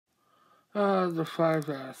The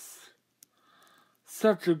 5S.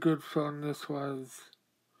 Such a good phone this was.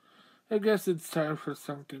 I guess it's time for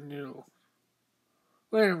something new.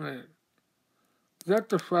 Wait a minute. Is that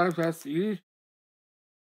the 5SE?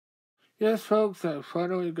 Yes, folks, I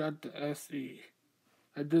finally got the SE.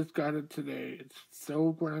 I just got it today. It's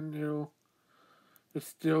so brand new. It's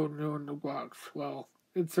still new in the box. Well,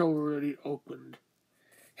 it's already opened.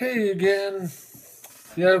 Hey again.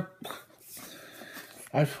 Yep.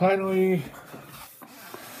 I finally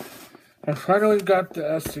got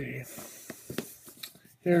the SE.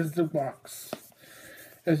 Here's the box.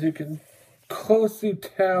 As you can closely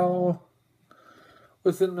tell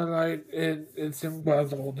within the light, it's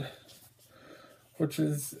embezzled, which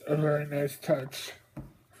is a very nice touch.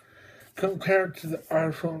 Compared to the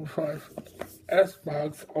iPhone 5S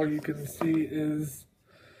box, all you can see is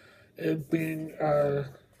it being,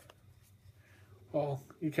 well,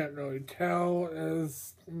 you can't really tell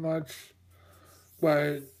as much,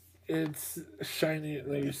 but it's shiny at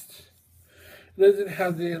least. It doesn't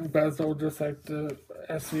have the embezzle just like the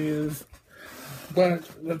SE is, but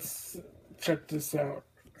let's check this out.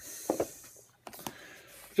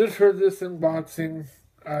 Just for this unboxing,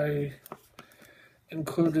 I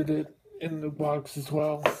included it in the box as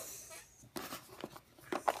well.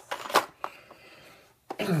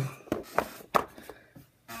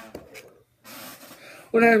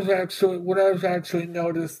 What I've actually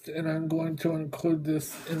noticed, and I'm going to include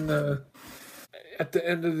this at the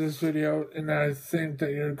end of this video, and I think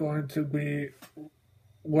that you're going to be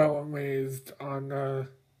well amazed on.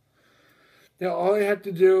 All I have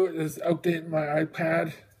to do is update my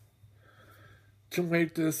iPad to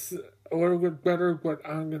make this a little bit better, but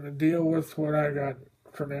I'm going to deal with what I got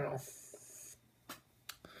for now.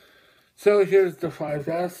 So here's the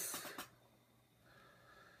 5S.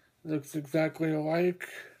 Looks exactly like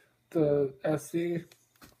the SE.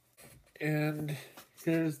 And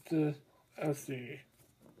here's the SE.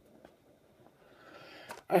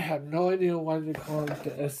 I have no idea why they call it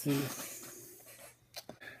the SE.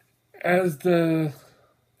 As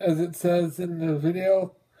it says in the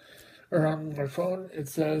video, or on my phone, it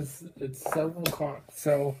says it's 7 o'clock.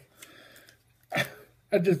 So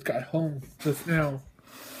I just got home just now.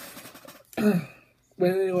 But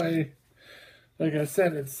anyway, like I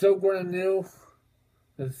said, it's so brand new.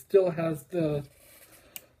 It still has the.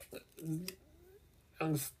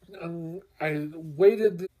 I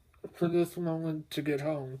waited for this moment to get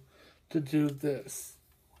home to do this.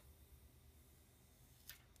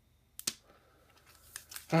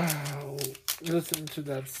 Oh, listen to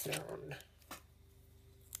that sound.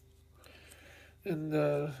 In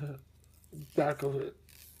the back of it.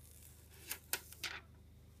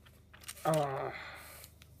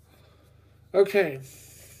 Okay.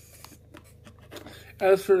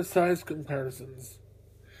 As for the size comparisons,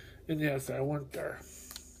 and yes, I went there.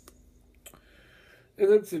 It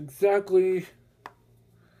looks exactly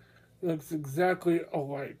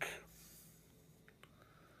alike.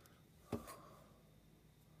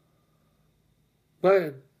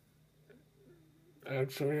 But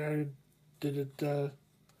actually, I did it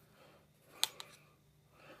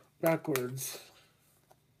backwards.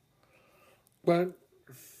 But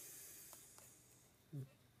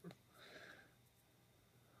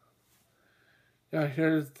yeah,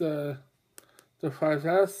 here's the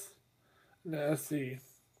 5S and the SE.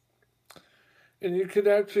 And you could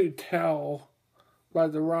actually tell by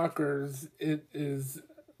the rockers it is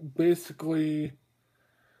basically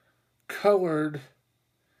colored,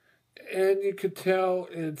 and you could tell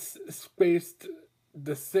it's spaced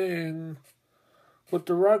the same, but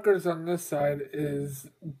the rockers on this side is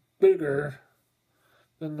bigger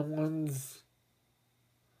than the ones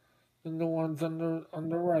on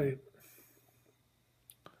the right.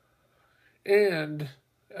 And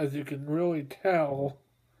as you can really tell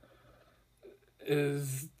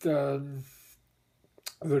is the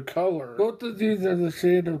color. Both of these are the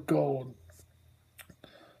shade of gold.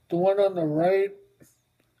 The one on the right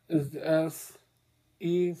is the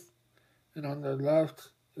SE, and on the left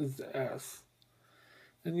is the S.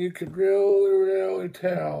 And you can really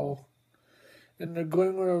tell in the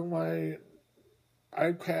glimmer of my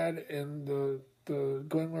iPad and the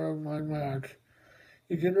glimmer of my Mac,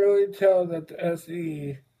 you can really tell that the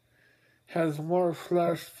SE has more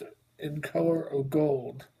flesh in color of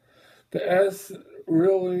gold. The S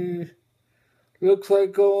really looks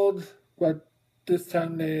like gold, but this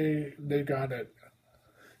time they got it.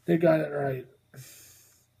 They got it right.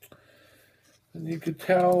 And you could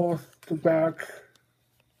tell the back,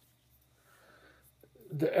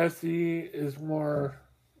 the SE is more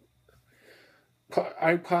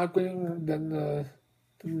eye-popping than the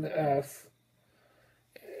S.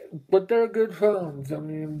 but they're good phones. I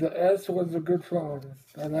mean, the S was a good phone.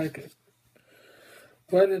 I like it,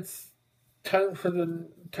 but it's time for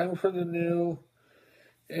the new,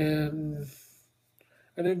 and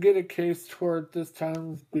I didn't get a case for it this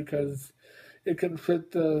time because it can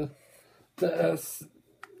fit the S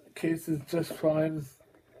cases just fine.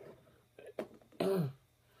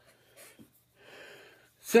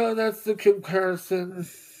 So that's the comparison,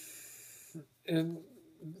 and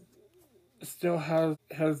still has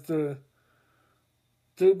the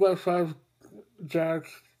 3x5 jack,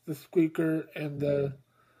 the squeaker, and the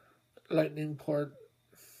lightning port,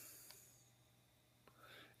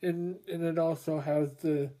 and it also has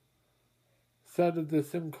the set of the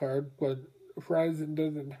SIM card, but Verizon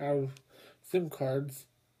doesn't have SIM cards,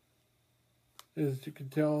 as you can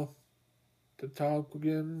tell. The top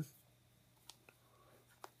again.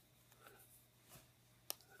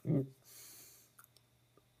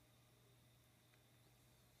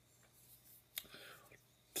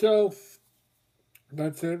 So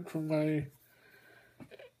that's it for my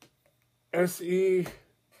SE.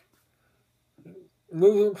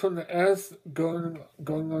 Moving from the S, going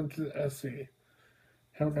on to the SE.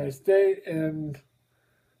 Have a nice day, and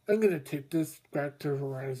I'm gonna take this back to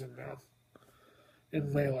Verizon now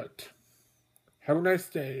and mail it. Have a nice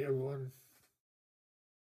day, everyone.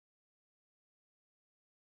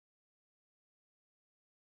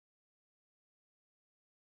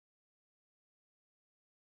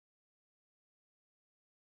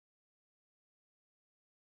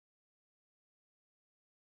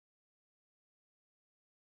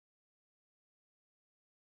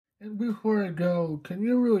 And before I go, can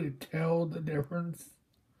you really tell the difference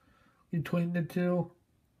between the two?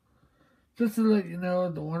 Just to let you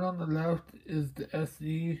know, the one on the left is the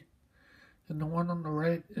SE, and the one on the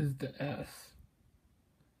right is the S.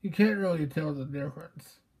 You can't really tell the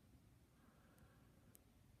difference.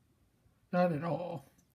 Not at all.